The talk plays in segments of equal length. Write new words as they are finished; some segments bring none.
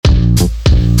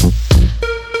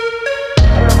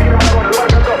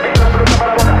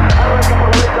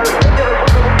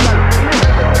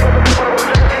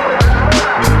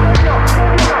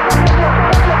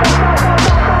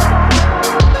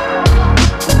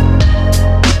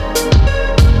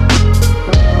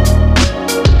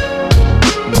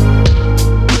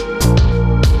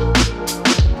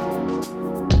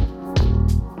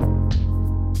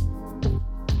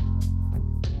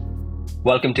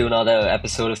Welcome to another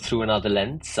episode of Through Another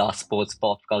Lens, our sports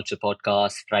pop culture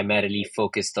podcast primarily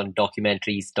focused on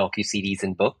documentaries, docu-series,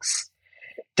 and books.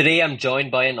 Today I'm joined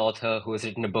by an author who has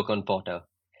written a book on Potter.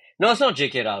 No, it's not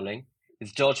J.K. Rowling,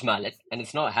 it's George Mallet, and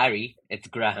it's not Harry, it's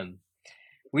Graham.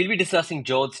 We'll be discussing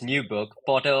George's new book,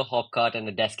 Potter, Hopcart, and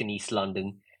a Desk in East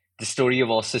London, the story of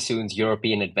Östersunds'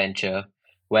 European adventure,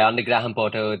 where under Graham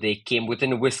Potter they came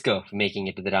within a whisker of making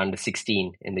it to the round of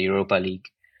 16 in the Europa League.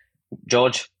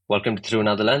 George, welcome to Through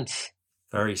Another Lens.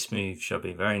 Very smooth,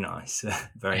 Shubby. Very nice.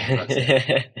 Very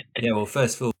impressive. Yeah, well,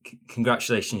 first of all,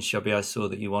 congratulations, Shubby. I saw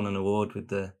that you won an award with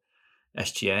the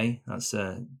SGA. That's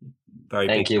a very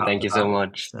Thank big you. pat on Thank the you so back.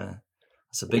 much.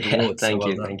 That's a big Yeah, award, so thank well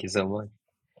you. done. Thank you so much.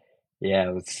 Yeah,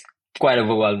 it was quite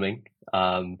overwhelming.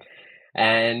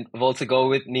 And I've also got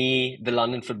with me the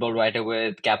London football writer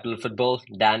with Capital Football,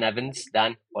 Dan Evans.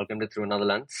 Dan, welcome to Through Another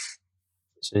Lens.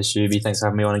 Cheers, Shuby. Thanks for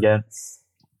having me on again.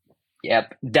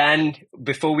 Yep. Dan,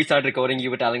 before we started recording,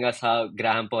 you were telling us how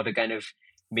Graham Potter kind of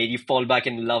made you fall back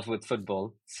in love with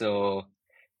football. So it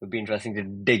would be interesting to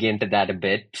dig into that a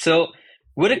bit. So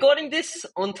we're recording this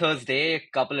on Thursday, a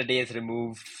couple of days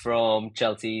removed from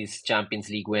Chelsea's Champions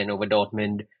League win over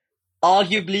Dortmund.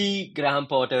 Arguably Graham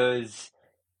Potter's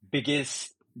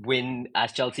biggest win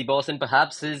as Chelsea boss and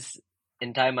perhaps his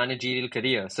entire managerial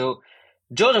career. So,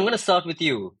 George, I'm going to start with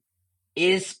you.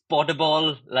 Is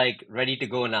Potterball ready to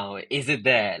go now? Is it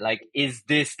there? Is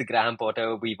this the Graham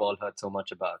Potter we've all heard so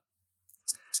much about?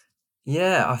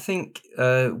 Yeah, I think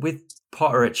with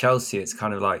Potter at Chelsea, it's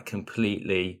kind of like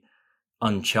completely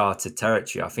uncharted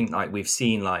territory. I think we've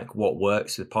seen what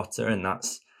works with Potter, and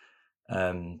that's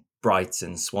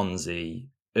Brighton, Swansea,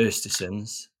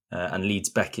 Östersunds, and Leeds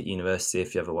Beckett University,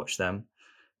 if you ever watch them.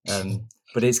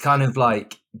 But it's kind of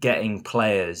like getting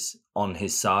players on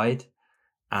his side,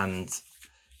 and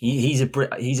he's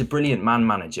a brilliant man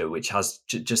manager, which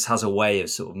just has a way of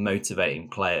sort of motivating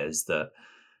players that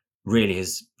really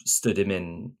has stood him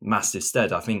in massive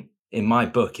stead. I think in my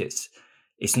book, it's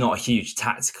not a huge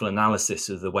tactical analysis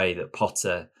of the way that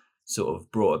Potter sort of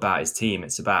brought about his team.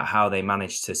 It's about how they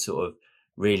managed to sort of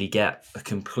really get a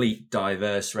complete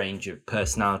diverse range of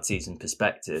personalities and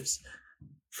perspectives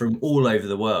from all over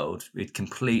the world with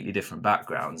completely different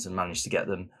backgrounds and managed to get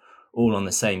them all on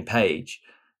the same page.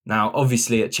 Now,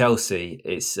 obviously at Chelsea,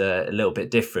 it's a little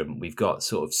bit different. We've got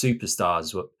sort of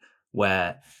superstars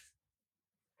where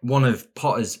one of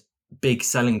Potter's big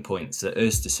selling points at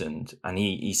Östersund, and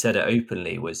he said it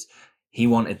openly, was he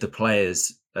wanted the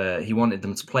players, he wanted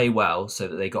them to play well so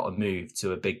that they got a move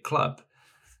to a big club.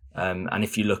 And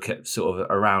if you look at sort of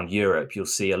around Europe, you'll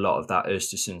see a lot of that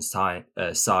Östersund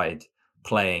side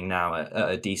playing now at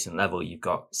a decent level. You've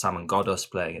got Simon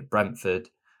Ghoddos playing at Brentford,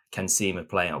 Ken Sema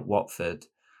playing at Watford.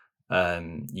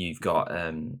 You've got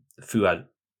Fouad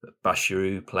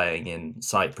Bashirou playing in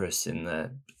Cyprus in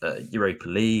the Europa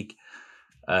League,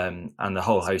 and a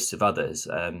whole host of others.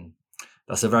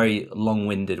 That's a very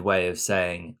long-winded way of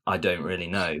saying I don't really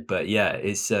know, but yeah,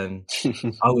 it's. I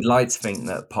would like to think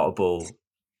that Potterball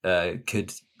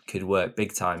could work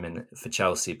big time for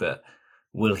Chelsea, but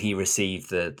will he receive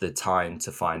the time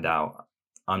to find out?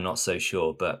 I'm not so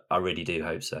sure, but I really do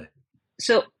hope so.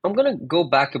 So I'm going to go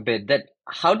back a bit.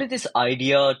 How did this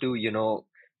idea to,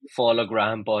 follow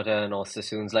Graham Potter and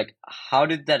Östersunds, how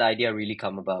did that idea really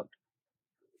come about?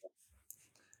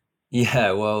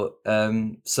 Yeah, well,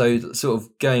 so sort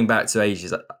of going back to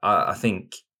ages, I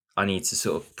think I need to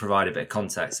sort of provide a bit of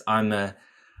context. I'm a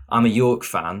York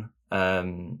fan, a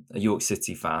York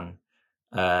City fan.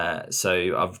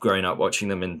 So I've grown up watching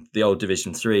them in the old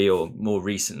Division 3, or more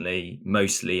recently,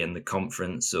 mostly in the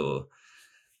Conference or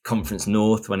Conference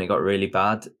North when it got really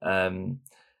bad.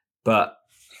 But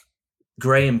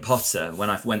Graham Potter, when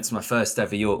I went to my first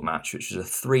ever York match, which was a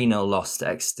 3-0 loss to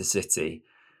Exeter City,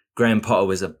 Graham Potter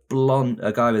was a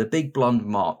guy with a big blonde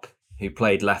mop who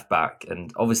played left back,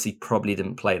 and obviously probably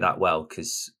didn't play that well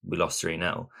because we lost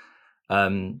 3-0.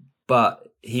 But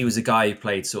he was a guy who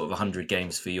played sort of 100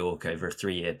 games for York over a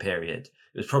 3-year period.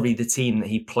 It was probably the team that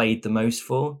he played the most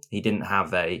for. He didn't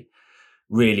have a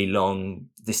really long,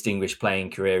 distinguished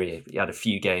playing career. He had a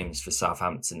few games for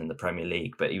Southampton in the Premier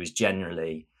League, but he was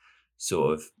generally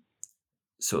sort of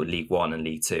League One and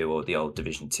League Two, or the old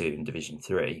Division 2 and Division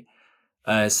 3.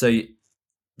 So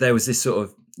there was this sort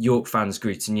of York fans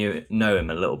grew to know him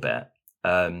a little bit.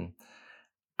 And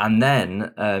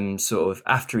then sort of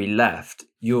after he left,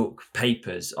 York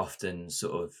papers often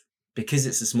sort of, because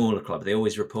it's a smaller club, they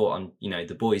always report on,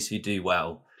 the boys who do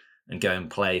well and go and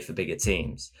play for bigger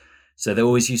teams. So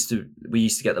we used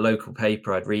to get the local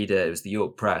paper, I'd read it was the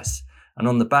York Press. And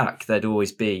on the back, there'd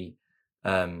always be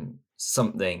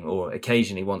something, or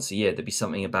occasionally once a year, there'd be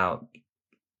something about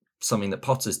something that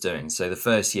Potter's doing. So the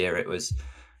first year it was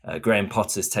Graham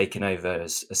Potter's taken over a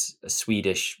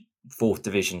Swedish fourth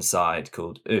division side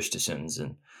called Östersunds,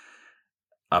 and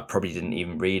I probably didn't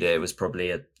even read it. It was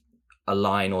probably a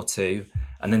line or two,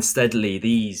 and then steadily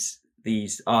these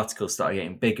articles started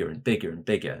getting bigger and bigger and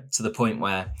bigger, to the point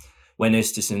where when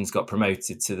Östersunds got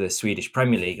promoted to the Swedish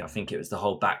Premier League, I think it was the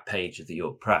whole back page of the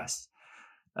York Press.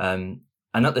 And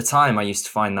at the time, I used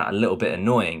to find that a little bit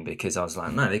annoying, because I was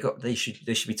like, no, they should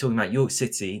be talking about York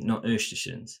City, not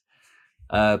Östersunds.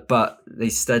 But they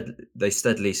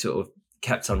steadily sort of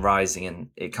kept on rising, and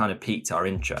it kind of piqued our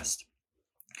interest.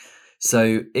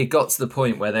 So it got to the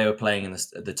point where they were playing in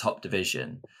the top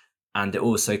division, and it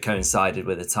also coincided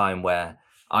with a time where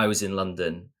I was in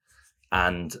London,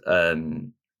 and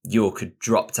York had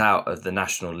dropped out of the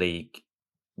National League,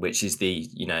 which is the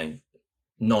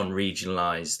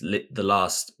non-regionalised, the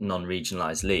last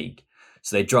non-regionalised league.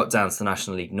 So they dropped down to the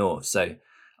National League North. So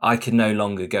I could no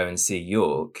longer go and see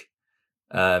York.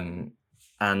 And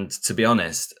to be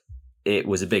honest, it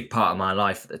was a big part of my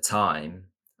life at the time.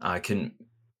 I couldn't,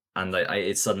 and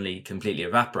it suddenly completely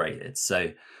evaporated.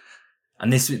 So,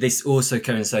 and this also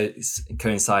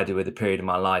coincided with a period of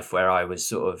my life where I was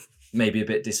sort of maybe a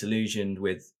bit disillusioned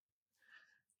with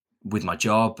my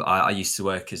job. I used to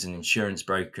work as an insurance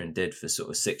broker and did for sort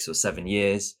of 6 or 7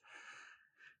 years.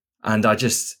 And I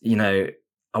just, I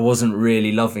wasn't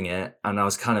really loving it. And I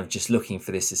was kind of just looking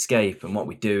for this escape. And what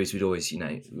we'd do is we'd always,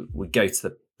 we'd go to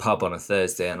the pub on a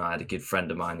Thursday, and I had a good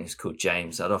friend of mine who's called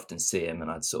James. I'd often see him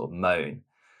and I'd sort of moan.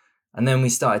 And then we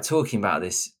started talking about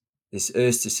this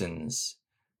Östersunds,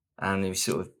 and we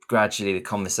sort of gradually, the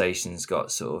conversations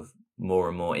got sort of more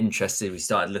and more interested. We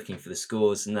started looking for the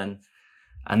scores, and then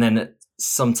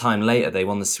some time later, they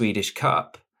won the Swedish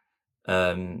Cup.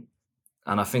 And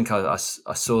I think I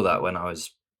saw that when I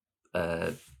was,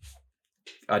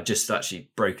 I'd just actually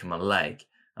broken my leg,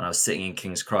 and I was sitting in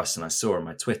King's Cross, and I saw on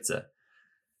my Twitter,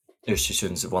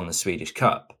 Östersunds have won the Swedish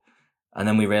Cup. And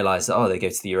then we realised that, they go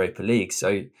to the Europa League.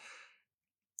 So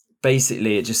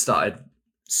basically it just started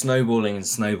snowballing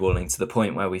to the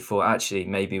point where we thought, actually,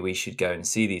 maybe we should go and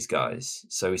see these guys.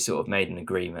 So we sort of made an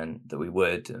agreement that we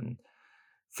would, and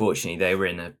fortunately they were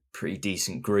in a pretty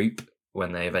decent group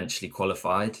when they eventually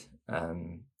qualified.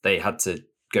 They had to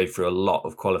go through a lot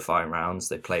of qualifying rounds.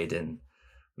 They played in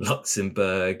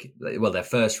Luxembourg. Well, their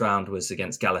first round was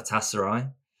against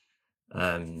Galatasaray.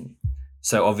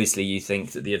 So obviously you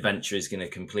think that the adventure is going to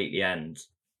completely end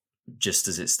just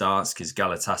as it starts, because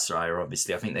Galatasaray are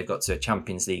obviously, I think they've got to a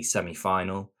Champions League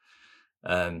semi-final.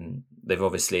 I think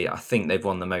they've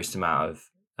won the most amount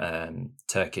of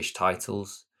Turkish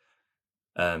titles.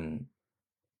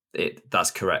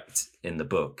 That's correct in the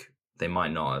book. They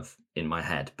might not have in my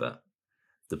head, but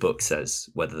the book says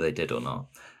whether they did or not.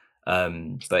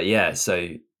 But yeah, so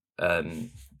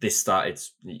this started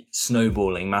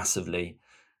snowballing massively,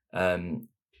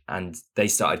 and they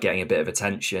started getting a bit of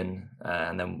attention,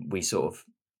 and then we sort of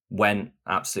went,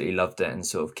 absolutely loved it, and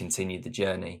sort of continued the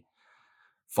journey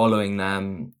following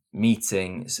them,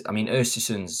 meeting. I mean,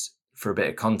 Östersunds, for a bit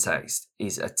of context,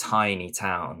 is a tiny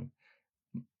town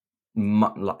in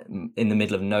the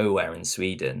middle of nowhere in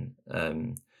Sweden.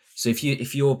 So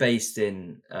if you're based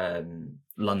in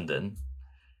London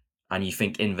and you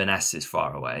think Inverness is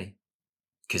far away,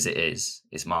 because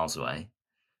it's miles away,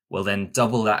 well then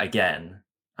double that again,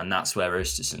 and that's where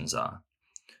Östersunds are.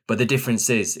 But the difference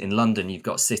is, in London you've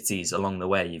got cities along the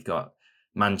way. You've got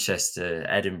Manchester,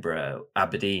 Edinburgh,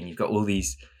 Aberdeen. You've got all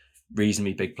these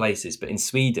reasonably big places. But in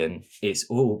Sweden, it's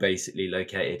all basically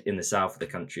located in the south of the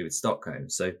country with Stockholm.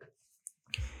 So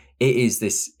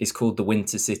it's called the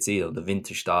Winter City, or the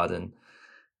Vinterstaden,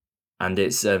 and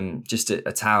it's just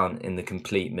a town in the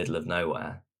complete middle of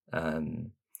nowhere.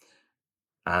 And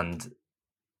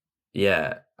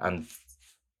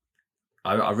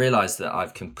I realised that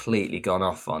I've completely gone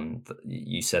off on.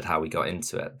 You said how we got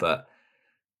into it, but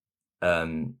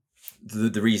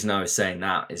the reason I was saying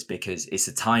that is because it's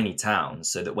a tiny town,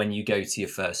 so that when you go to your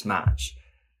first match,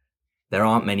 there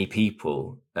aren't many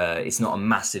people. It's not a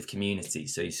massive community,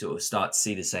 so you sort of start to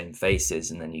see the same faces,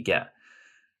 and then you get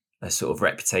a sort of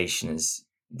reputation as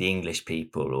the English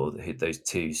people, or those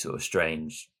two sort of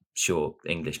strange, short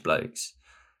English blokes.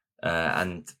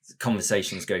 And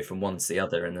conversations go from one to the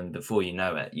other, and then before you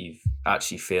know it, you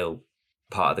actually feel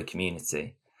part of the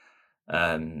community.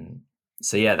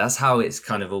 So yeah, that's how it's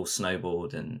kind of all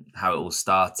snowballed and how it all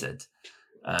started.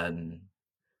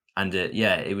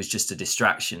 It was just a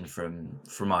distraction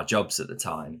from our jobs at the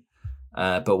time.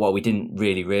 But what we didn't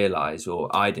really realize, or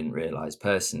I didn't realize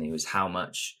personally, was how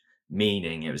much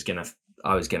meaning I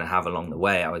was gonna have along the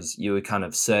way. You were kind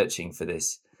of searching for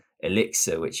this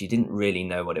elixir, which you didn't really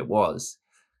know what it was.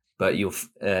 But you'll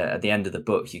at the end of the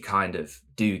book, you kind of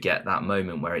do get that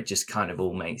moment where it just kind of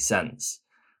all makes sense.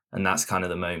 And that's kind of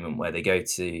the moment where they go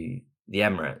to the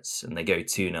Emirates and they go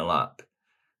 2-0 up.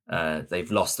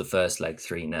 They've lost the first leg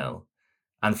 3-0.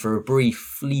 And for a brief,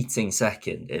 fleeting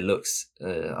second, it looks,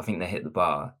 I think they hit the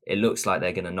bar. It looks like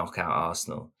they're going to knock out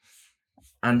Arsenal.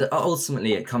 And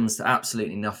ultimately, it comes to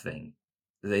absolutely nothing.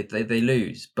 They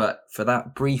lose. But for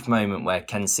that brief moment where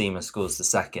Ken Sema scores the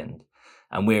second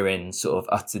and we're in sort of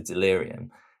utter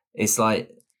delirium, it's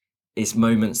like, it's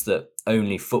moments that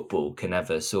only football can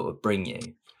ever sort of bring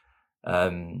you.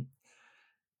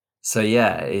 So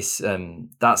yeah, it's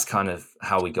that's kind of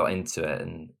how we got into it,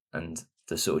 and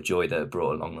the sort of joy that it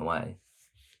brought along the way.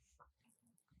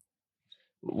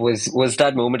 Was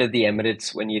that moment at the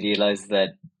Emirates when you realized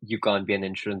that you can't be an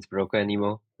insurance broker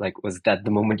anymore? Like, was that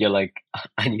the moment you're like,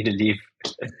 I need to leave?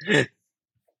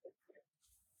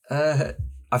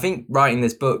 I think writing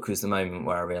this book was the moment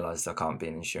where I realized I can't be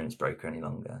an insurance broker any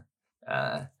longer.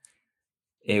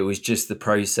 It was just the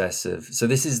process of, so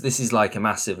this is like a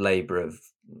massive labor of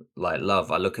like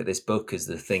love. I look at this book as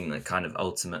the thing that kind of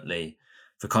ultimately,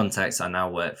 for context, I now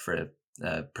work for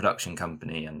a production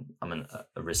company and I'm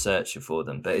a researcher for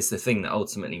them, but it's the thing that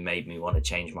ultimately made me want to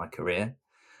change my career,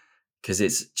 because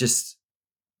it's just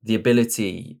the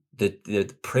ability,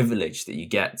 the privilege that you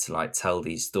get to like tell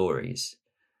these stories.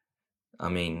 I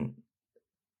mean,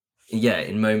 yeah,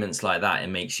 in moments like that, it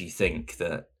makes you think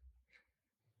that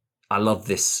I love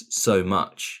this so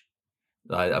much.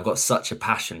 I've got such a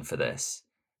passion for this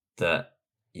that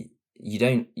you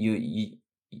don't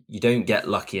get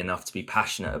lucky enough to be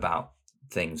passionate about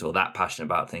things, or that passionate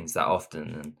about things, that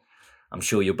often. And I'm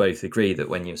sure you'll both agree that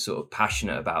when you're sort of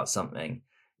passionate about something,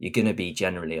 you're going to be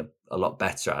generally a lot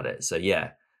better at it. So yeah,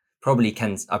 I probably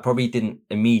didn't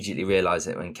immediately realize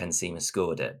it when Ken Sema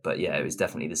scored it, but yeah, it was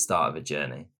definitely the start of a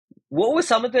journey. What were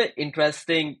some of the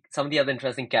other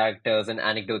interesting characters and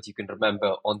anecdotes you can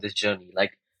remember on this journey?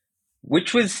 Like,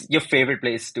 which was your favorite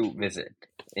place to visit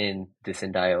in this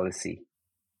entire Odyssey?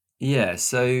 Yeah,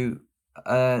 so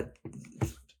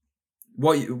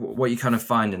what you kind of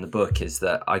find in the book is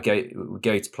that we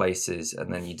go to places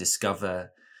and then you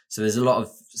discover. So there's a lot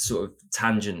of sort of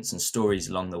tangents and stories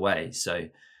along the way. So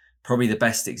probably the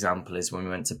best example is when we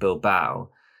went to Bilbao,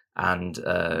 and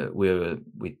we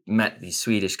met these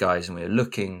Swedish guys, and we were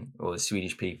looking, or the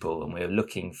Swedish people, and we were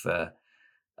looking for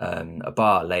a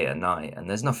bar late at night, and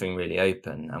there's nothing really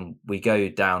open. And we go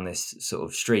down this sort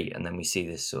of street, and then we see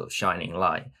this sort of shining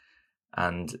light,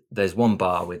 and there's one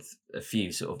bar with a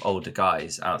few sort of older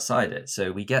guys outside it.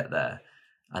 So we get there,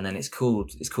 and then it's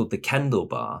called the Kendall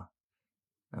Bar,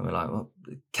 and we're like, well,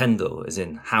 Kendall is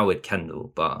in Howard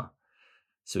Kendall Bar.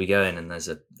 So we go in, and there's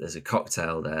a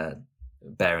cocktail there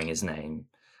bearing his name,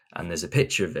 and there's a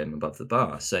picture of him above the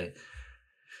bar. So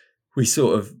we're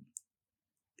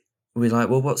like,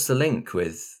 well, what's the link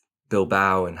with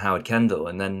Bilbao and Howard Kendall?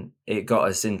 And then it got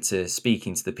us into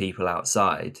speaking to the people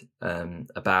outside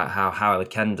about how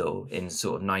Howard Kendall in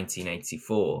sort of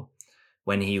 1984,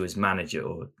 when he was manager,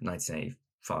 or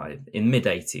 1985, in mid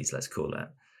 80s, let's call it,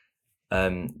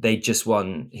 he just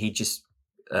won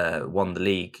the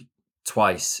league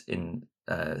twice in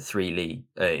 3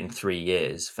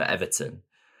 years for Everton.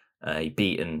 He'd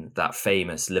beaten that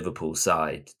famous Liverpool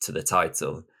side to the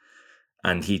title,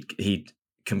 and he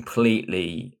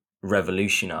completely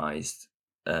revolutionised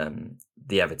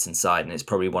the Everton side, and it's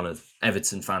probably one of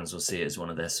Everton fans will see it as one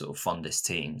of their sort of fondest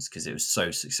teams because it was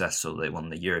so successful. They won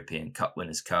the European Cup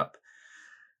Winners' Cup,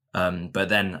 but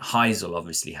then Heysel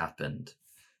obviously happened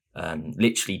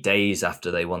literally days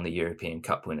after they won the European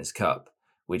Cup Winners' Cup,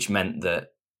 which meant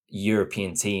that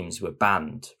European teams were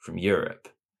banned from Europe.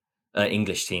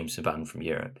 English teams were banned from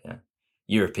Europe. Yeah.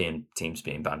 European teams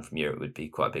being banned from Europe would be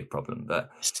quite a big problem, but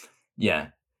yeah,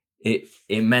 it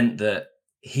meant that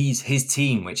his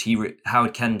team, which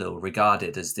Howard Kendall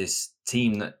regarded as this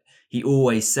team that he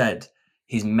always said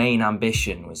his main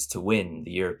ambition was to win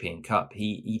the European Cup.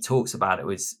 He talks about it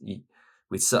with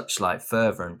such like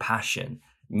fervor and passion,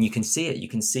 and you can see it. You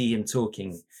can see him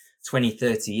talking 20,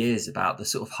 30 years about the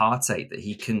sort of heartache that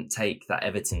he couldn't take that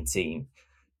Everton team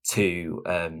to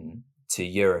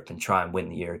Europe and try and win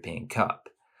the European Cup.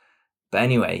 But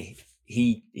anyway,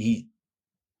 he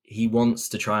wants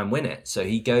to try and win it. So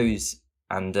he goes,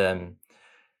 and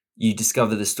you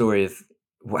discover the story of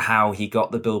how he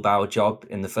got the Bilbao job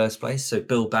in the first place. So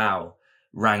Bilbao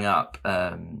rang up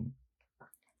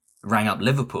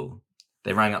Liverpool.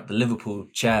 They rang up the Liverpool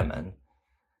chairman,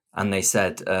 and they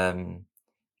said,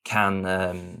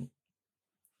 can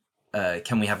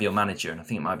we have your manager? And I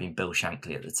think it might have been Bill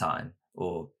Shankly at the time.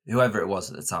 or whoever it was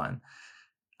at the time.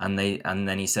 And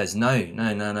then he says, no,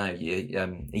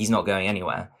 he's not going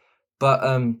anywhere. But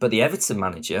the Everton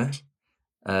manager,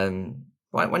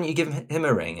 why don't you give him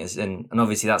a ring? And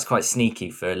obviously that's quite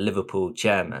sneaky for a Liverpool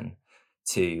chairman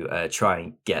to try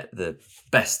and get the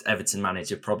best Everton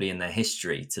manager probably in their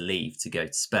history to leave to go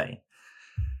to Spain.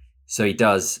 So he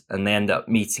does, and they end up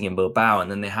meeting in Bilbao, and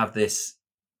then they have this.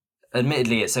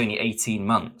 Admittedly, it's only 18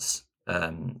 months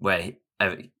where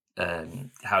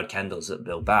Howard Kendall's at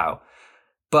Bilbao.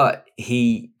 But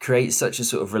he creates such a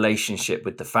sort of relationship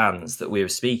with the fans that we were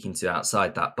speaking to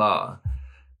outside that bar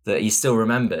that he's still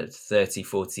remembered 30,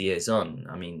 40 years on.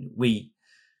 I mean,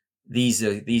 these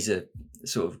are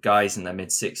sort of guys in their mid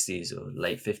 60s or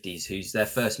late 50s whose their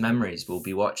first memories will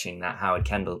be watching that Howard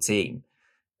Kendall team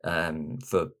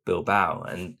for Bilbao.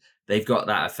 And they've got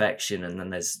that affection. And then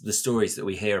there's the stories that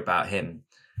we hear about him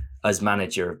as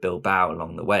manager of Bilbao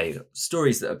along the way.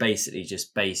 Stories that are basically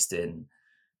just based in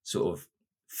sort of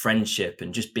friendship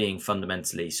and just being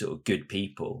fundamentally sort of good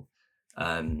people,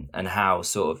 and how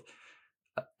sort of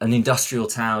an industrial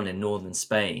town in northern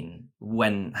Spain,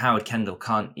 when Howard Kendall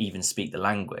can't even speak the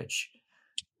language,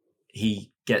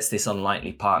 he gets this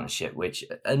unlikely partnership, which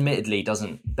admittedly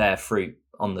doesn't bear fruit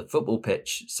on the football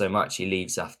pitch so much. He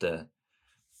leaves after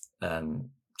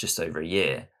just over a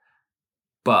year,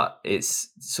 but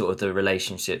it's sort of the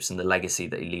relationships and the legacy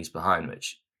that he leaves behind,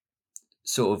 which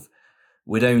sort of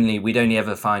we'd only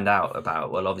ever find out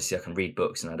about. Well, obviously I can read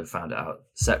books and I'd have found it out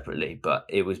separately, but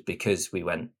it was because we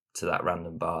went to that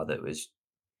random bar that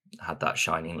had that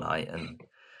shining light and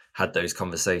had those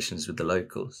conversations with the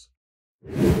locals.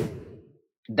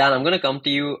 Dan, I'm going to come to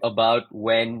you about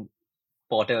when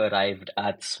Potter arrived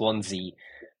at Swansea.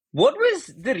 What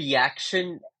was the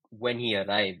reaction when he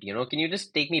arrived? You know, can you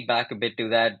just take me back a bit to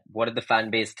that? What did the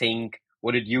fan base think?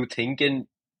 What did you think? And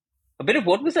a bit of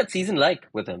what was that season like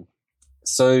with him?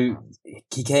 So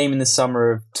he came in the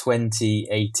summer of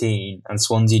 2018, and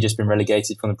Swansea had just been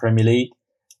relegated from the Premier League.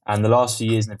 And the last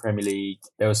few years in the Premier League,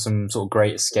 there was some sort of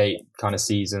great escape kind of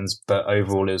seasons, but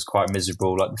overall it was quite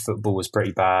miserable. Like, the football was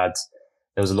pretty bad.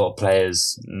 There was a lot of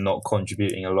players not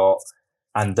contributing a lot.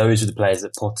 And those were the players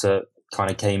that Potter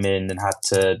kind of came in and had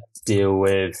to deal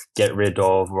with, get rid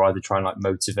of, or either try and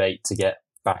motivate to get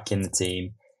back in the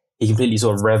team. He completely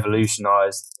sort of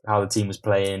revolutionised how the team was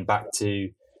playing, back to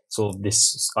sort of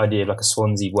this idea of a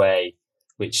Swansea way,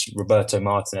 which Roberto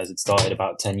Martinez had started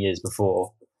about 10 years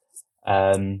before.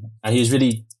 And he was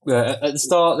really, at the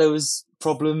start there was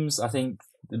problems. I think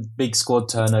the big squad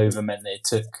turnover meant that it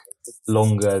took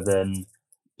longer than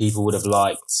people would have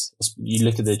liked. You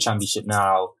look at the Championship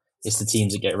now, it's the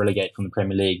teams that get relegated from the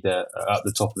Premier League that are at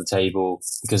the top of the table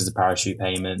because of the parachute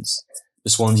payments. The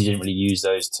Swansea didn't really use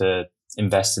those to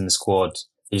invest in the squad.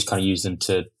 They just kind of used them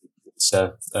to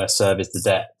service the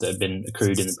debt that had been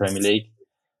accrued in the Premier League.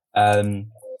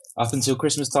 Up until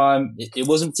Christmas time, it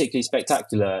wasn't particularly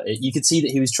spectacular. You could see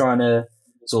that he was trying to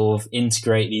sort of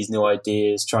integrate these new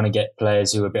ideas, trying to get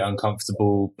players who were a bit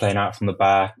uncomfortable playing out from the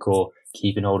back or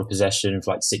keeping hold of possession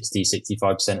for 60,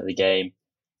 65% of the game.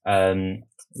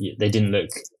 They didn't look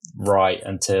right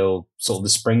until sort of the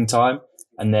springtime.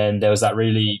 And then there was that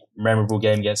really memorable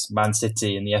game against Man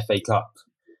City in the FA Cup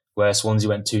where Swansea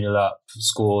went 2-0 up,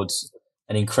 scored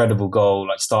an incredible goal,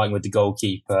 starting with the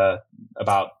goalkeeper,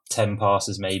 about 10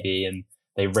 passes maybe, and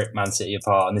they ripped Man City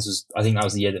apart. And I think that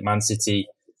was the year that Man City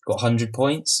got 100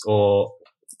 points, or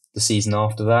the season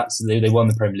after that. So they won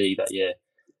the Premier League that year.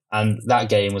 And that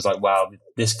game was wow,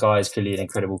 this guy is clearly an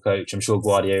incredible coach. I'm sure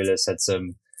Guardiola said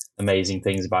some amazing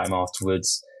things about him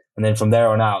afterwards. And then from there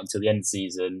on out until the end of the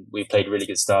season, we played really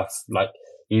good stuff.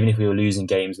 Even if we were losing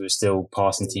games, we were still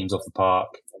passing teams off the park.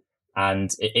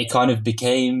 And it kind of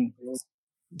became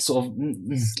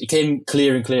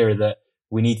clearer and clearer that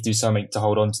we need to do something to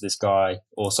hold on to this guy,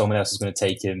 or someone else is going to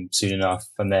take him soon enough.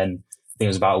 And then I think it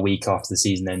was about a week after the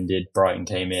season ended, Brighton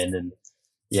came in, and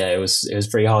yeah, it was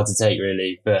pretty hard to take,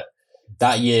 really. But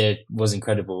that year was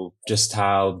incredible, just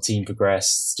how the team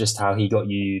progressed, just how he got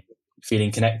you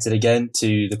feeling connected again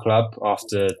to the club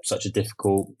after such a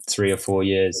difficult 3 or 4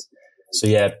 years. So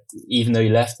yeah, even though he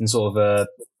left in sort of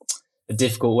a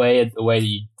difficult way, a way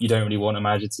that you don't really want a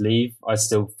manager to leave, I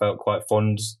still felt quite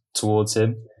fond towards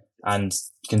him and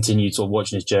continued sort of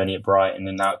watching his journey at Brighton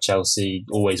and now at Chelsea,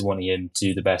 always wanting him to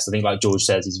do the best. I think, like George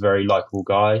says, he's a very likeable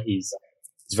guy. He's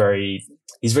very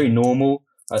normal.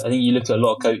 I think you look at a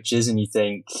lot of coaches and you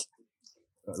think,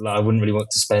 I wouldn't really want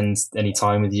to spend any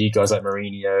time with you. Guys like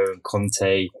Mourinho and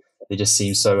Conte, they just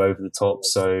seem so over the top,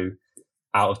 so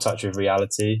out of touch with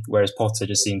reality. Whereas Potter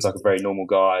just seems like a very normal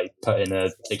guy put in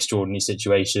an extraordinary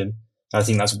situation. I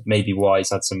think that's maybe why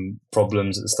he's had some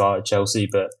problems at the start at Chelsea,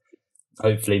 but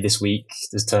hopefully this week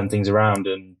has turned things around,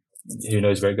 and who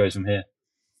knows where it goes from here.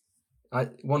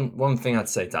 One thing I'd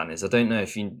say, Dan, is I don't know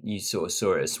if you sort of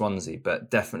saw it at Swansea, but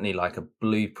definitely like a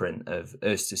blueprint of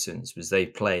Östersunds was they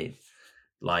played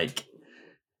like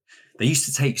they used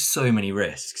to take so many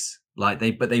risks, but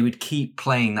they would keep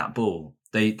playing that ball.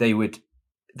 They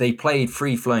played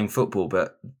free flowing football,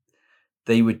 but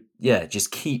they would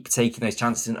just keep taking those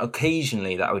chances, and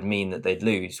occasionally that would mean that they'd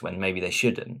lose when maybe they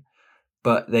shouldn't.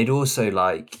 But they'd also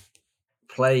like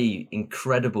play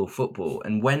incredible football,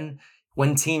 and when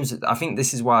teams, I think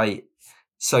this is why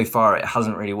so far it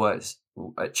hasn't really worked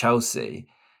at Chelsea,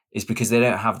 is because they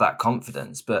don't have that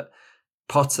confidence. But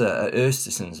Potter at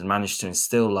Östersunds and managed to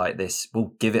instill like this,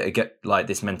 we'll give it a go, like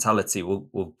this mentality,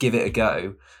 we'll give it a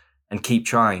go and keep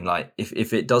trying. Like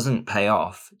if it doesn't pay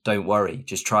off, don't worry,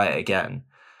 just try it again.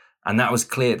 And that was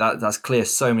clear. That's clear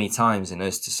so many times in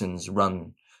Östersunds'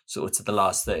 run sort of to the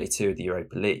last 32 of the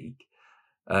Europa League.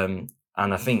 And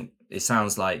I think it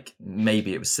sounds like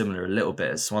maybe it was similar a little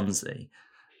bit at Swansea.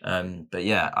 But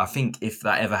yeah, I think if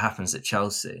that ever happens at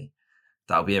Chelsea,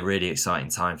 that'll be a really exciting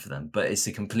time for them. But it's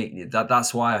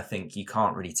that's why I think you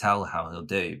can't really tell how he'll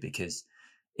do, because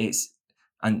it's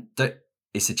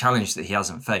a challenge that he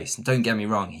hasn't faced. And don't get me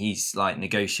wrong, he's like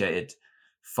negotiated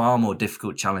far more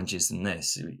difficult challenges than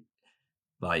this.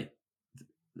 Like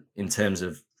in terms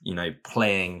of,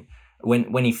 playing,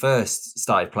 when he first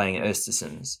started playing at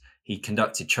Östersunds, he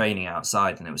conducted training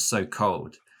outside and it was so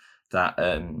cold that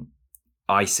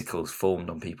icicles formed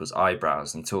on people's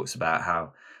eyebrows. And he talks about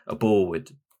how a ball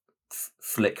would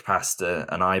flick past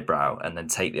an eyebrow and then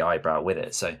take the eyebrow with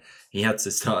it. So he had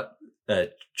to start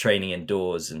training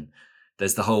indoors. And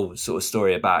there's the whole sort of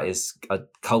story about his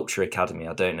culture academy.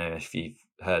 I don't know if you've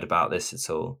heard about this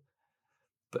at all,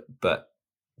 but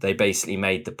they basically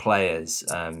made the players,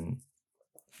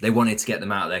 they wanted to get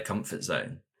them out of their comfort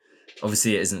zone.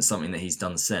 Obviously, it isn't something that he's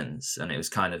done since, and it was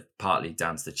kind of partly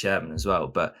down to the chairman as well.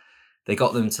 But they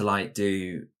got them to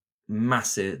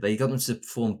they got them to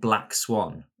perform Black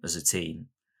Swan as a team.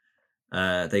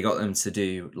 They got them to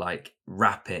do like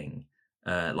rapping,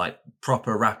 like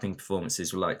proper rapping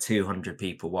performances with like 200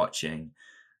 people watching,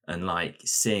 and like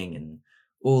sing and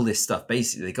all this stuff.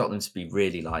 Basically, they got them to be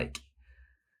really like,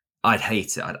 I'd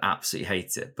absolutely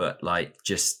hate it, but like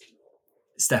just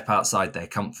step outside their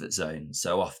comfort zone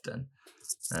so often.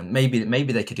 Maybe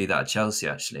they could do that at Chelsea.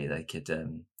 Actually, they could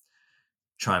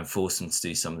try and force them to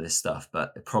do some of this stuff,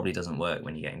 but it probably doesn't work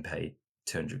when you're getting paid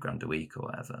 200 grand a week or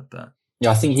whatever. But yeah,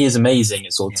 I think he is amazing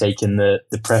at sort of taking the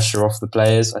pressure off the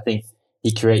players. I think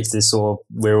he creates this sort of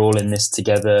we're all in this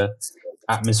together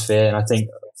atmosphere, and I think,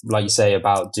 like you say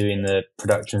about doing the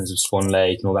productions of Swan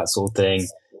Lake and all that sort of thing,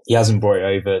 he hasn't brought it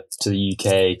over to the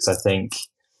UK, because I think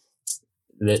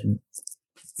that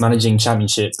managing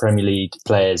Championship, Premier League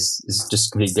players is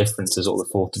just completely different to sort of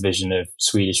the fourth division of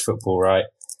Swedish football, right?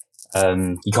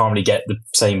 You can't really get the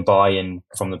same buy-in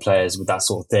from the players with that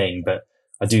sort of thing, but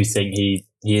I do think he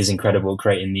is incredible at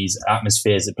creating these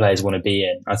atmospheres that players want to be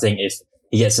in. I think if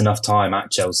he gets enough time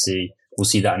at Chelsea, we'll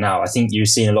see that now. I think you've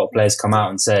seen a lot of players come out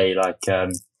and say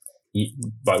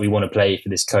we want to play for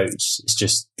this coach. It's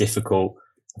just difficult.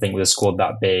 I think with a squad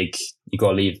that big, you've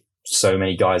got to leave so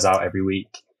many guys out every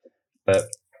week. But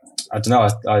I don't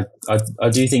know. I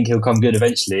do think he'll come good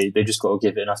eventually. They've just got to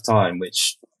give it enough time,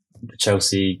 which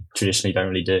Chelsea traditionally don't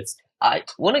really do. I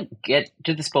want to get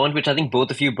to this point, which I think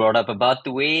both of you brought up, about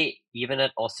the way, even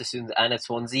at Östersund and at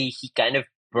Swansea, he kind of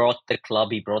brought the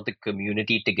club, he brought the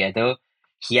community together.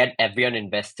 He had everyone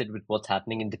invested with what's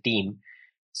happening in the team.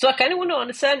 So I kind of want to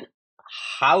understand,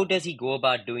 how does he go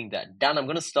about doing that? Dan, I'm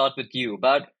going to start with you.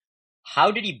 About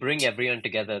how did he bring everyone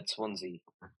together at Swansea?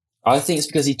 I think it's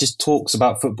because he just talks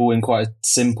about football in quite a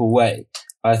simple way.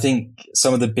 I think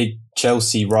some of the big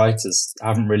Chelsea writers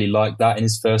haven't really liked that in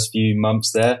his first few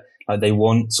months there. Like, they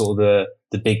want sort of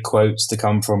the big quotes to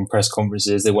come from press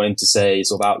conferences. They want him to say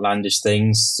sort of outlandish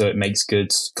things so it makes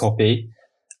good copy.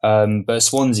 But at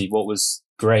Swansea, what was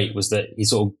great was that he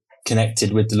sort of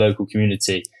connected with the local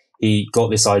community. He got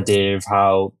this idea of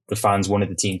how the fans wanted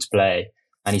the team to play,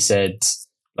 and he said,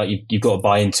 like, you've got to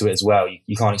buy into it as well.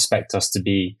 You can't expect us to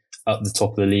be up the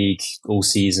top of the league all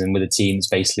season with a team that's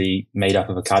basically made up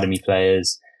of academy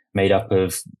players, made up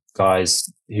of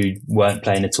guys who weren't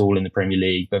playing at all in the Premier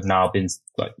League, but have now been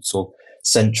like sort of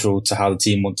central to how the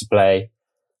team want to play.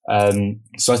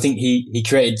 So I think he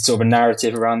created sort of a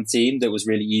narrative around the team that was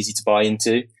really easy to buy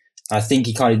into. I think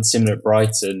he kind of did similar at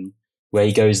Brighton, where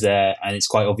he goes there and it's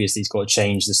quite obvious that he's got to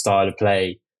change the style of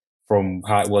play from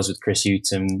how it was with Chris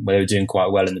Hughton, where they were doing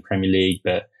quite well in the Premier League,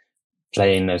 but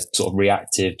playing a sort of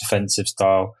reactive defensive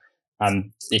style.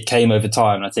 And it came over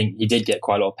time. I think he did get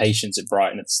quite a lot of patience at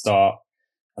Brighton at the start.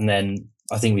 And then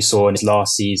I think we saw in his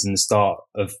last season, the start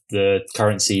of the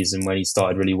current season, when he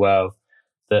started really well,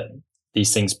 that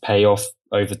these things pay off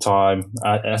over time.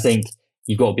 I think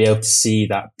you've got to be able to see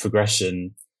that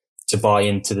progression to buy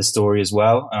into the story as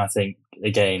well. And I think,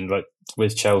 again, like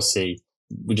with Chelsea,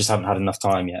 we just haven't had enough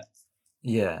time yet.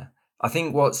 Yeah. I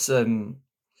think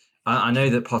I know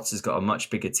that Potter's got a much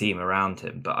bigger team around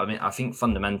him, but I mean, I think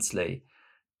fundamentally,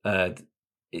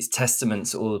 it's testament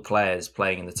to all the players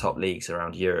playing in the top leagues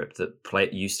around Europe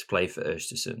that used to play for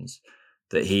Östersunds,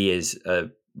 that he is a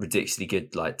ridiculously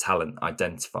good talent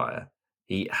identifier.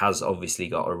 He has obviously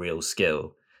got a real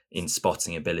skill in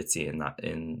spotting ability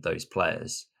in those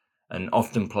players, and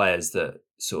often players that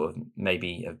sort of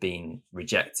maybe have been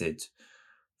rejected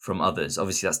from others.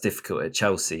 Obviously, that's difficult at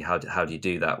Chelsea. How do you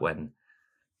do that when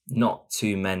not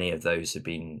too many of those have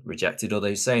been rejected?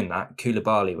 Although saying that,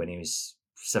 Koulibaly, when he was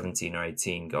 17 or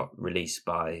 18, got released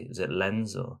by, is it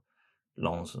Lens or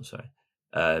Lens? Or sorry.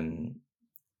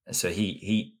 So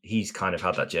he's kind of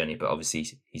had that journey, but obviously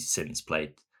he's since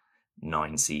played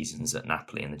 9 seasons at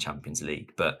Napoli in the Champions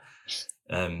League. But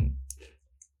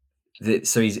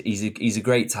so he's a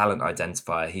great talent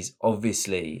identifier. He's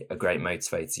obviously a great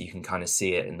motivator. You can kind of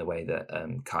see it in the way that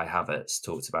Kai Havertz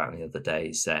talked about the other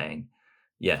day, saying,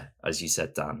 yeah, as you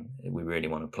said, Dan, we really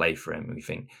want to play for him.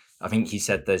 I think he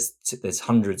said there's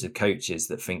hundreds of coaches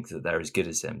that think that they're as good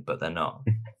as him, but they're not,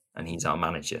 and he's our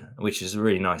manager, which is a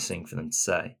really nice thing for them to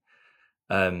say.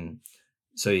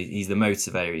 So he's the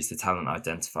motivator, he's the talent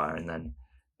identifier, and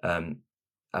then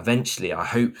eventually, I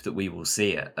hope that we will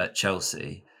see it at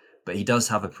Chelsea. But he does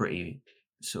have a pretty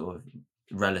sort of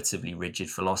relatively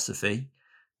rigid philosophy.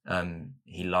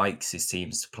 He likes his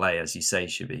teams to play, as you say,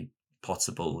 should be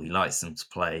potable. He likes them to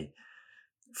play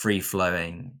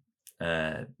free-flowing,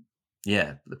 play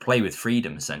with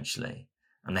freedom, essentially.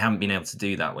 And they haven't been able to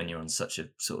do that when you're on such a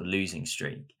sort of losing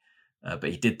streak.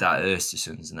 But he did that at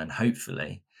Östersunds, and then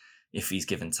hopefully, if he's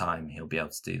given time, he'll be able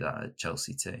to do that at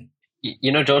Chelsea too.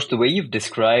 You know, Josh, the way you've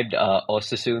described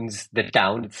Östersunds, the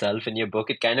town itself in your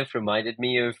book, it kind of reminded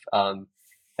me of,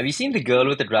 have you seen The Girl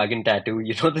with the Dragon Tattoo?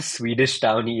 You know, the Swedish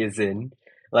town he is in?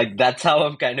 Like, that's how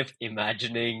I'm kind of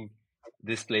imagining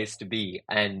this place to be.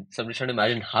 And so I'm just trying to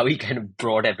imagine how he kind of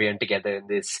brought everyone together in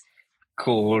this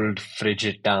cold,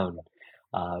 frigid town,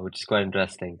 which is quite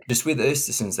interesting. Just with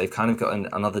Östersunds, they've kind of got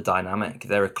another dynamic.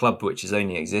 They're a club which has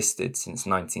only existed since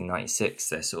 1996.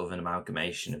 They're sort of an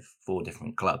amalgamation of 4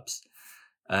 different clubs.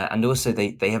 And also,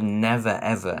 they have never,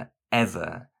 ever,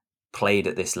 ever played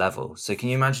at this level. So can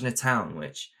you imagine a town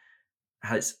which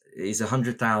is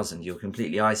 100,000, you're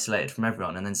completely isolated from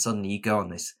everyone, and then suddenly you go on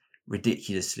this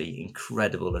ridiculously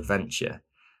incredible adventure?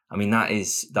 I mean, that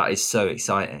is so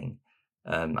exciting.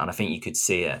 And I think you could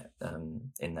see it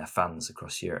in their fans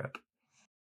across Europe.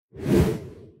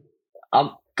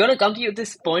 I'm going to come to you at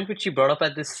this point, which you brought up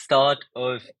at the start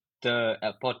of the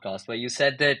podcast, where you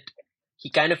said that he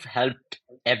kind of helped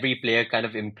every player kind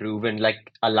of improve and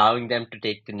allowing them to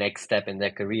take the next step in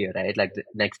their career, right? Like the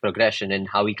next progression, and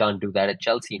how he can't do that at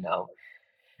Chelsea now.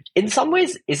 In some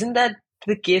ways, isn't that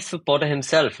the case for Potter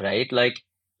himself, right? Like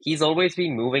he's always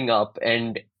been moving up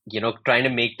and, trying to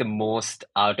make the most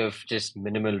out of just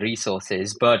minimal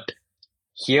resources. But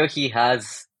here he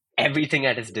has everything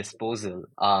at his disposal.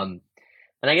 And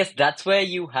I guess that's where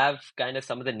you have kind of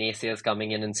some of the naysayers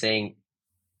coming in and saying,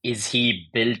 is he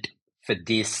built for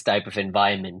this type of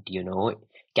environment?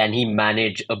 Can he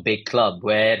manage a big club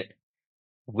where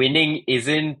winning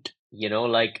isn't,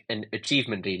 like an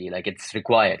achievement really, like it's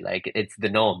required, like it's the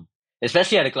norm,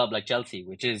 especially at a club like Chelsea,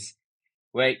 which is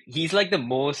where he's like the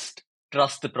most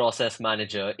trust the process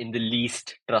manager in the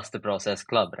least trust the process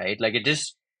club, right? Like it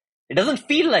doesn't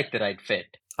feel like the right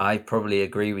fit. I probably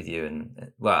agree with you,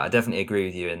 and I definitely agree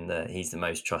with you in that he's the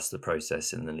most trust the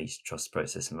process in the least trust the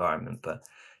process environment. But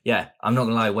yeah, I'm not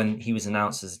gonna lie, when he was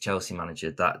announced as a Chelsea manager,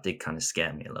 that did kind of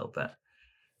scare me a little bit.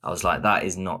 I was like, that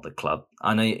is not the club.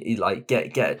 I know you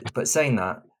get, but saying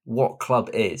that, what club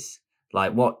is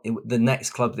the next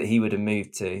club that he would have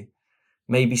moved to?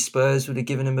 Maybe Spurs would have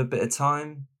given him a bit of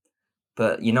time,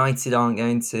 but United aren't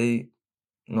going to.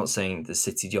 I'm not saying the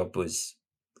City job was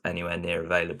anywhere near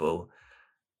available.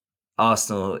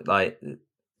 Arsenal,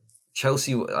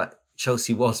 Chelsea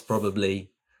was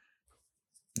probably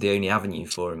the only avenue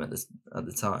for him at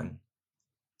the time.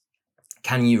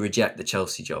 Can you reject the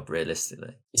Chelsea job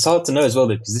realistically? It's hard to know as well,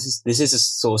 because this is a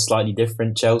sort of slightly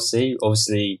different Chelsea.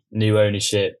 Obviously, new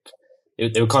ownership.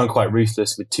 They were kind of quite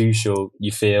ruthless with Tuchel,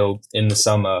 you feel, in the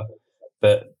summer.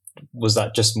 But was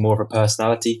that just more of a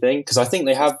personality thing? Because I think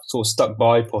they have sort of stuck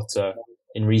by Potter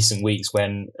in recent weeks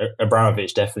when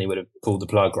Abramovich definitely would have pulled the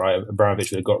plug, right?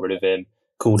 Abramovich would have got rid of him,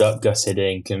 called up Gus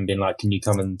Hiddink and been like, can you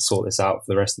come and sort this out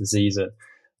for the rest of the season?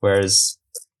 Whereas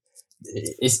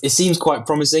it seems quite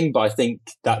promising, but I think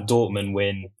that Dortmund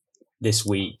win this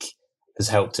week has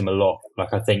helped him a lot.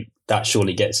 Like, I think that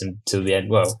surely gets him till the end.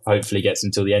 Well, hopefully gets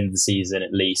him till the end of the season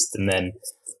at least. And then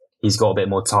he's got a bit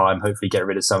more time, hopefully get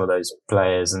rid of some of those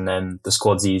players. And then the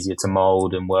squad's easier to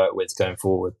mould and work with going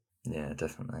forward. Yeah,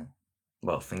 definitely.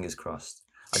 Well, fingers crossed.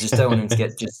 I just don't want him to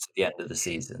get just to the end of the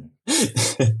season.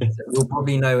 So we'll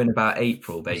probably know in about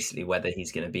April, basically, whether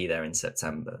he's going to be there in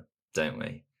September, don't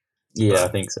we? Yeah, I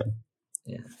think so.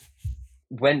 Yeah.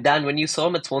 When you saw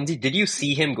him at Swansea, did you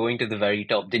see him going to the very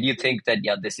top? Did you think that,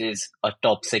 yeah, this is a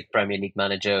top six Premier League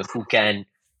manager who can,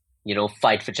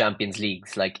 fight for Champions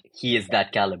Leagues? Like, he is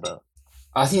that caliber.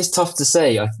 I think it's tough to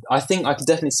say. I think I could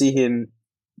definitely see him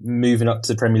moving up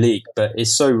to the Premier League, but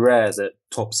it's so rare that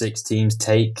top six teams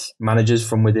take managers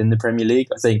from within the Premier League.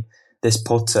 I think this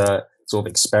Potter sort of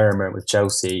experiment with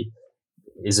Chelsea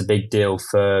is a big deal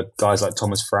for guys like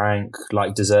Thomas Frank,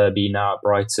 like De Zerbi now at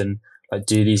Brighton. Like,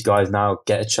 do these guys now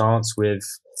get a chance with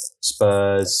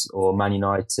Spurs or Man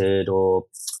United or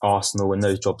Arsenal when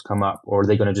those jobs come up, or are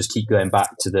they going to just keep going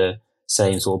back to the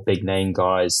same sort of big name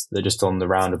guys? They're just on the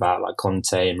roundabout like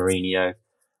Conte and Mourinho.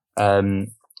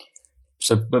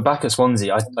 But back at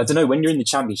Swansea, I don't know, when you're in the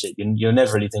Championship, you're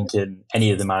never really thinking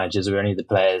any of the managers or any of the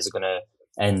players are going to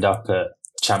end up at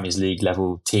Champions League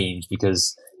level teams,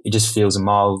 because it just feels a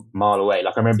mile away.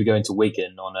 Like, I remember going to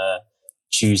Wigan on a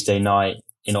Tuesday night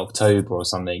in October or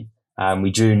something, and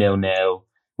we drew 0-0.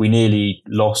 We nearly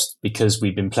lost because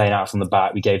we'd been playing out from the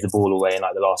back. We gave the ball away in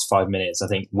like the last 5 minutes. I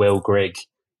think Will Grigg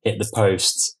hit the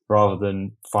post rather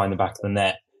than find the back of the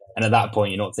net. And at that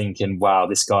point, you're not thinking, wow,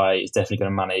 this guy is definitely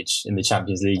going to manage in the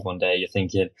Champions League one day. You're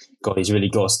thinking, God, he's really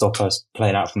got to stop us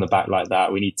playing out from the back like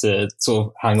that. We need to sort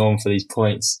of hang on for these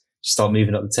points, start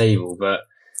moving up the table. But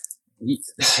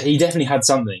he definitely had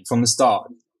something from the start.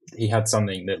 He had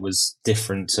something that was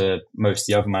different to most of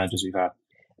the other managers we've had.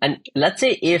 And let's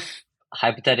say if,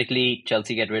 hypothetically,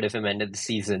 Chelsea get rid of him end of the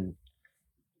season,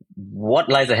 what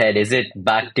lies ahead? Is it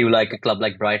back to like a club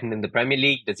like Brighton in the Premier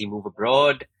League? Does he move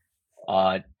abroad?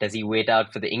 Does he wait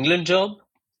out for the England job?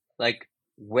 Like,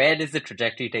 where does the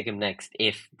trajectory take him next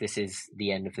if this is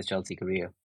the end of his Chelsea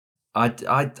career? I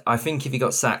think if he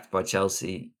got sacked by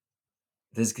Chelsea,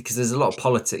 because there's a lot of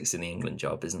politics in the England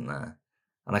job, isn't there?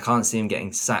 And I can't see him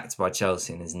getting sacked by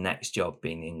Chelsea and his next job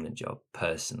being the England job,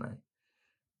 personally.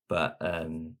 But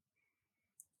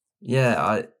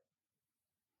yeah,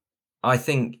 I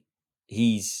think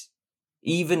he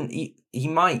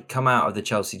might come out of the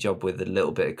Chelsea job with a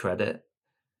little bit of credit,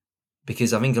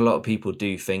 because I think a lot of people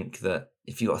do think that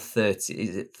if you got a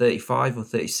 35 or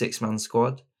 36 man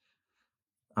squad,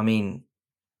 I mean,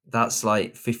 that's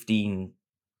like 15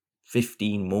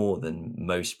 more than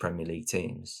most Premier League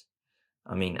teams.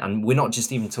 I mean, and we're not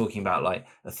just even talking about like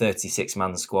a 36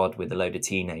 man squad with a load of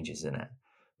teenagers in it.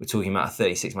 We're talking about a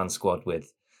 36 man squad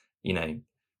with,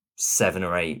 7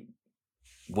 or 8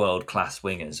 world-class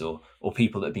wingers or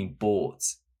people that have been bought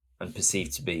and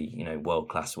perceived to be,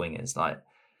 world-class wingers. Like,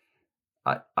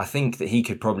 I think that he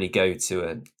could probably go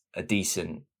to a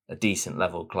decent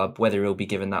level club. Whether he'll be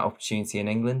given that opportunity in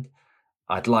England,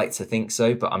 I'd like to think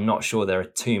so, but I'm not sure there are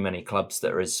too many clubs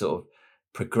that are as sort of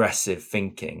progressive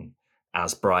thinking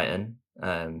as Brighton,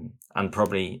 and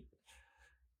probably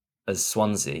as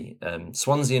Swansea.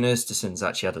 Swansea and Östersunds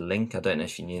actually had a link. I don't know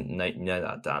if you know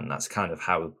that, Dan. That's kind of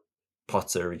how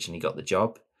Potter originally got the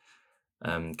job,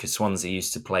 because Swansea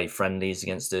used to play friendlies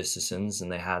against Östersunds,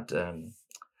 and they had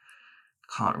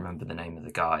can't remember the name of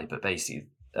the guy, but basically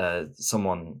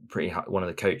someone one of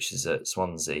the coaches at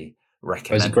Swansea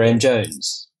recommended. Was it Graham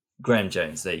Jones? Graham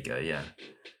Jones, there you go.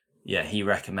 Yeah, he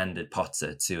recommended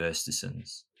Potter to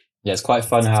Östersunds. Yeah, it's quite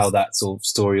fun how that sort of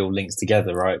story all links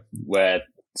together, right? Where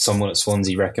someone at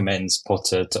Swansea recommends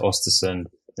Potter to Östersund,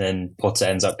 then Potter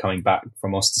ends up coming back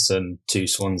from Östersund to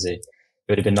Swansea. It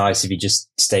would have been nice if he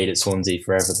just stayed at Swansea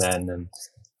forever then, and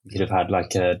we could have had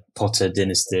like a Potter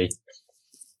dynasty.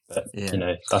 But,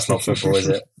 that's not football, is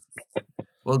it?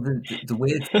 Well, the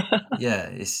weird, yeah,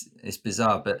 it's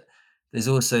bizarre, but there's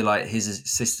also like his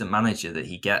assistant manager that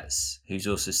he gets, who's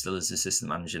also still his assistant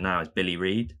manager now, is Billy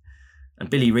Reid. And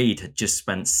Billy Reid had just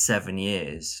spent 7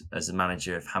 years as a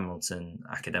manager of Hamilton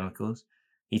Academicals.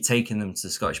 He'd taken them to the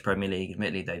Scottish Premier League.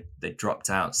 Admittedly, they dropped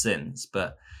out since,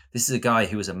 but this is a guy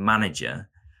who was a manager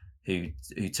who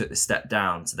took the step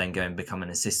down to then go and become an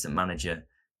assistant manager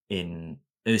in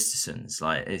Östersunds.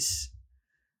 Like,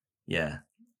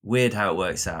 weird how it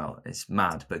works out. It's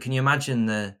mad. But can you imagine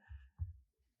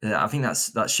I think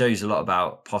that shows a lot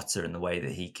about Potter and the way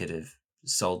that he could have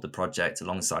sold the project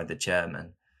alongside the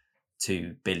chairman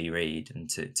to Billy Reid and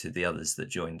to the others that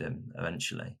joined him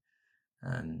eventually.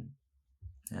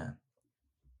 Yeah.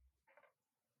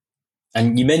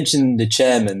 And you mentioned the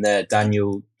chairman there,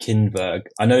 Daniel Kindberg.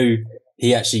 I know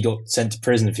he actually got sent to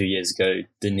prison a few years ago,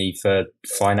 didn't he, for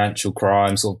financial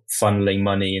crimes or funneling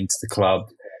money into the club.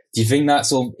 Do you think that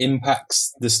sort of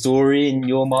impacts the story in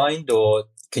your mind, or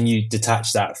can you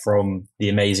detach that from the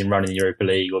amazing run in the Europa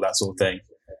League or that sort of thing?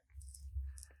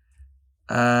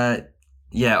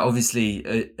 Yeah, obviously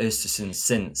Östersunds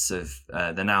since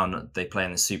they play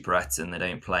in the Superettan and they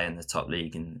don't play in the top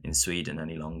league in Sweden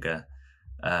any longer.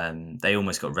 They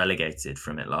almost got relegated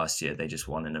from it last year. They just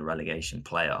won in a relegation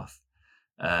playoff.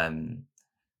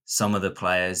 Some of the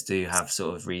players do have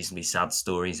sort of reasonably sad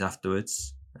stories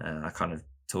afterwards. I kind of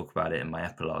talk about it in my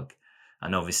epilogue.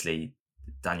 And obviously,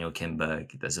 Daniel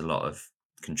Kindberg, there's a lot of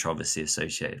controversy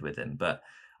associated with him. But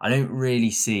I don't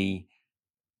really see...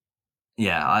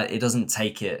 it doesn't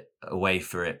take it away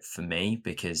for me,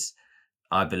 because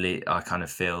I kind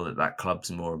of feel that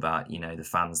club's more about, the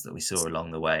fans that we saw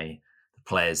along the way, the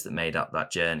players that made up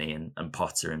that journey, and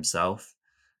Potter himself.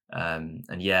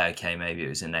 Maybe it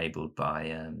was enabled by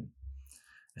a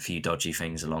few dodgy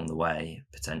things along the way,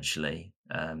 potentially,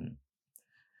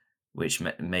 which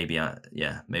maybe I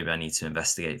need to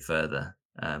investigate further.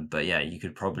 But yeah, you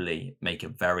could probably make a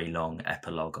very long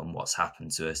epilogue on what's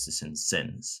happened to Östersund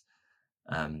since.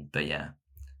 But yeah,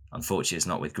 unfortunately, it's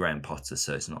not with Graham Potter,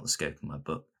 so it's not the scope of my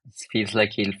book. It feels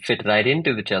like he'll fit right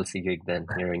into the Chelsea gig then,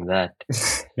 hearing that.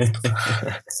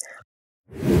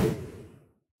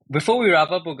 Before we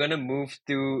wrap up, we're going to move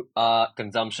to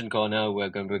Consumption Corner. We're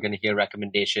going to hear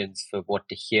recommendations for what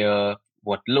to hear,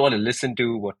 what to listen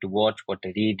to, what to watch, what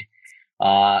to read.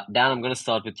 Dan, I'm going to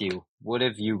start with you. What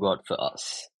have you got for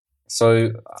us?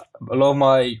 So a lot of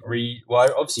my I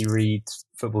obviously read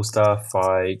football stuff.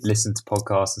 I listen to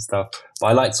podcasts and stuff, but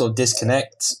I like to sort of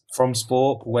disconnect from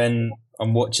sport when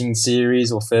I'm watching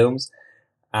series or films.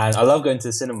 And I love going to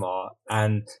the cinema,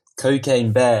 and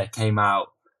Cocaine Bear came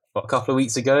out a couple of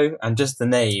weeks ago, and just the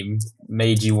name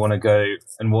made you want to go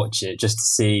and watch it just to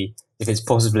see if it's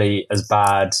possibly as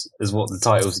bad as what the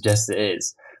title suggests it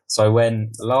is. So I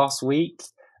went last week,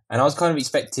 and I was kind of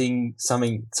expecting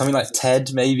something like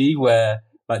Ted, maybe, where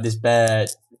like this bear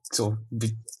sort of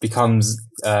becomes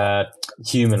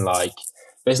human-like,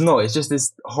 but it's not. It's just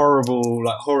this horrible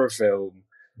like horror film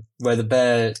where the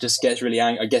bear just gets really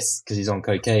angry. I guess because he's on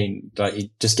cocaine, like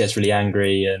he just gets really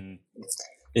angry, and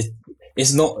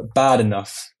it's not bad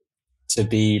enough to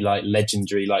be like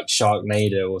legendary, like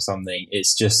Sharknado or something.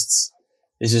 It's just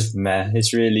meh.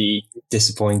 It's really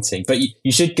disappointing. But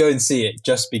you should go and see it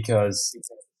just because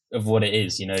of what it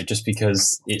is, just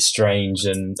because it's strange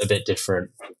and a bit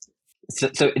different.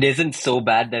 So it isn't so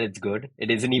bad that it's good. It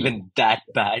isn't even that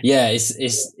bad. Yeah,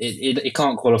 it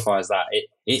can't qualify as that.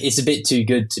 It's a bit too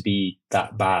good to be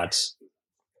that bad.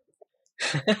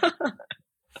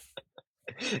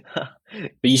 But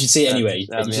you should see it anyway.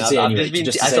 You should see it anyway,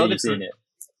 just to say you've seen it.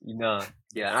 No,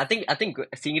 yeah, I think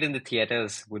seeing it in the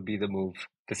theaters would be the move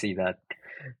to see that.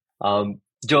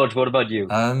 George, what about you?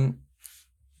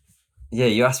 Yeah,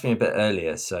 you asked me a bit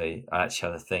earlier, so I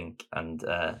actually had a think. And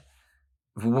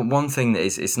one thing that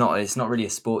it's not really a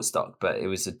sports doc, but it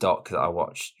was a doc that I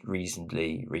watched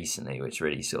reasonably recently, which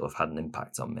really sort of had an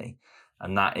impact on me.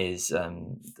 And that is,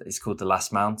 it's called The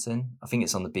Last Mountain. I think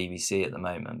it's on the BBC at the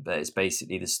moment, but it's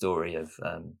basically the story of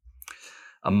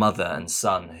a mother and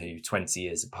son who 20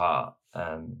 years apart.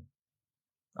 I'm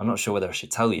not sure whether I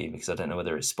should tell you because I don't know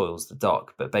whether it spoils the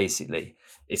doc, but basically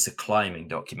it's a climbing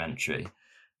documentary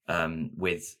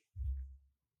with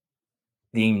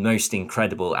the most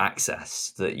incredible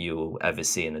access that you'll ever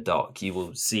see in a doc. You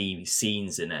will see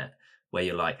scenes in it where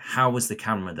you're like, how was the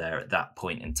camera there at that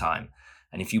point in time?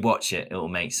 And if you watch it, it'll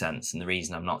make sense. And the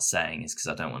reason I'm not saying is because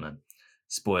I don't want to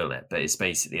spoil it, but it's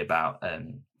basically about a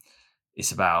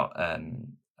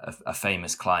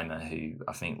famous climber who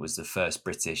I think was the first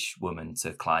British woman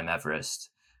to climb Everest,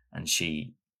 and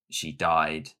she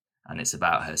died, and it's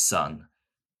about her son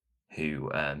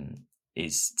who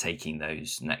is taking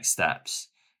those next steps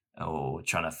or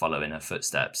trying to follow in her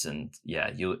footsteps. And yeah,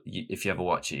 if you ever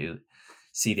watch it, you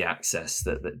see the access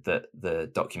that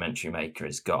the documentary maker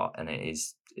has got, and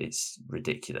it's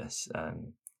ridiculous.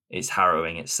 It's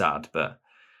harrowing, it's sad, but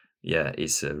yeah,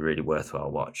 it's a really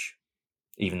worthwhile watch.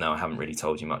 even though I haven't really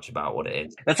told you much about what it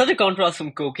is. That's such a contrast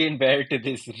from Cocaine Bear to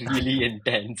this really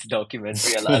intense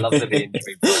documentary. I love the range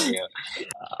we've gone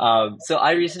here. So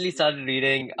I recently started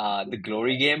reading The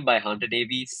Glory Game by Hunter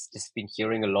Davies. Just been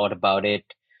hearing a lot about it.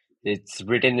 It's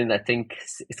written in, I think,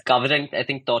 it's covering, I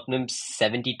think, Tottenham's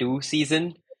 72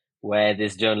 season, where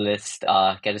this journalist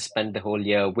kind of spent the whole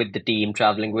year with the team,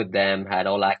 traveling with them, had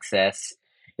all access.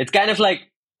 It's kind of like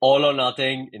All or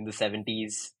Nothing in the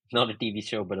 70s. Not a TV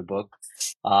show, but a book.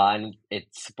 And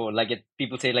it's supposed like it.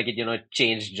 People say like it, it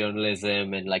changed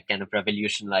journalism and like kind of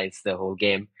revolutionized the whole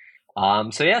game.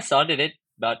 So yeah, started it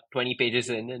about 20 pages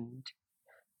in, and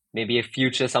maybe a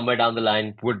future somewhere down the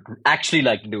line would actually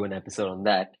like to do an episode on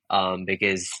that.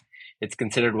 Because it's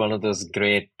considered one of those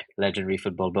great legendary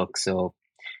football books. So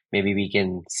maybe we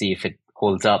can see if it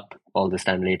holds up all this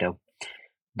time later.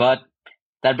 But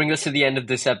that brings us to the end of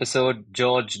this episode.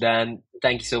 George, Dan,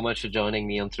 thank you so much for joining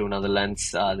me on Through Another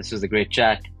Lens. This was a great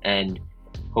chat, and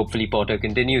hopefully Potter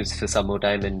continues for some more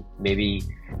time, and maybe,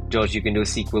 George, you can do a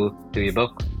sequel to your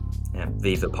book. Yeah,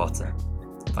 Viva Potter.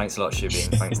 Thanks a lot,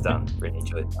 Shubin. Thanks, Dan. Really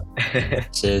enjoyed that.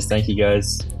 Cheers. Thank you,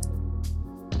 guys.